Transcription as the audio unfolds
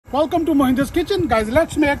Welcome to Mohinder's Kitchen. Guys,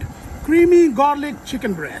 let's make creamy garlic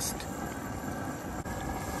chicken breast.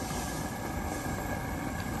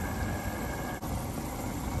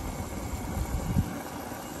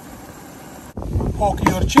 Poke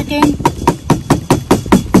your chicken.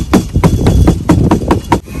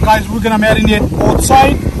 Guys, we're gonna marinate both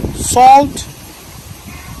sides. Salt,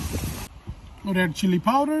 red chili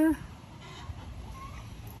powder,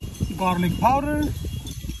 garlic powder,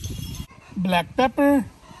 black pepper,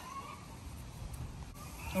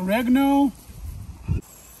 oregano,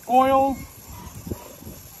 oil,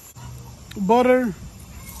 butter.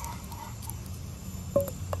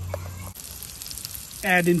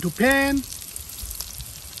 Add into pan.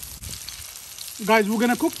 Guys, we're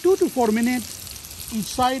gonna cook 2 to 4 minutes each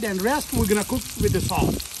side, and rest we're gonna cook with the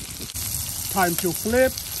sauce. Time to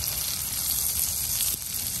flip.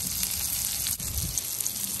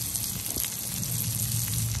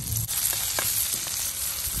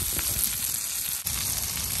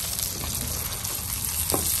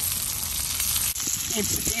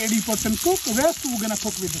 It's 80% cooked. The rest we're gonna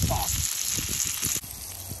cook with the sauce.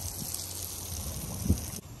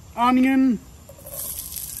 Onion,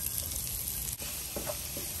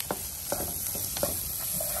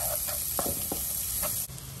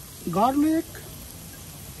 garlic.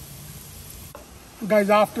 Guys,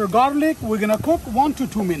 after garlic, we're gonna cook 1 to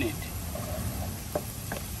 2 minutes.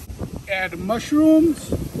 Add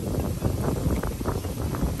mushrooms,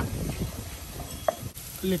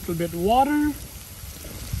 a little bit water,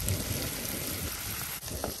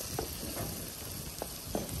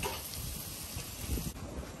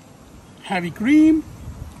 heavy cream,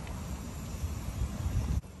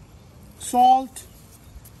 salt,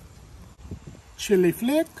 chili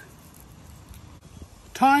flake,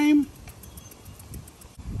 thyme,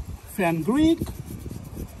 fenugreek,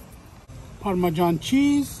 Parmesan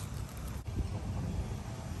cheese,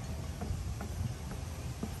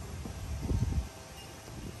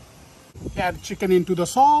 add chicken into the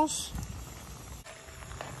sauce.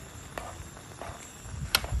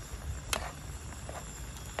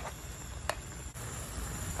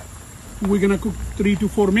 We're gonna cook 3 to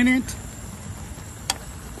 4 minutes.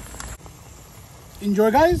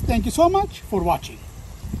 Enjoy, guys. Thank you so much for watching.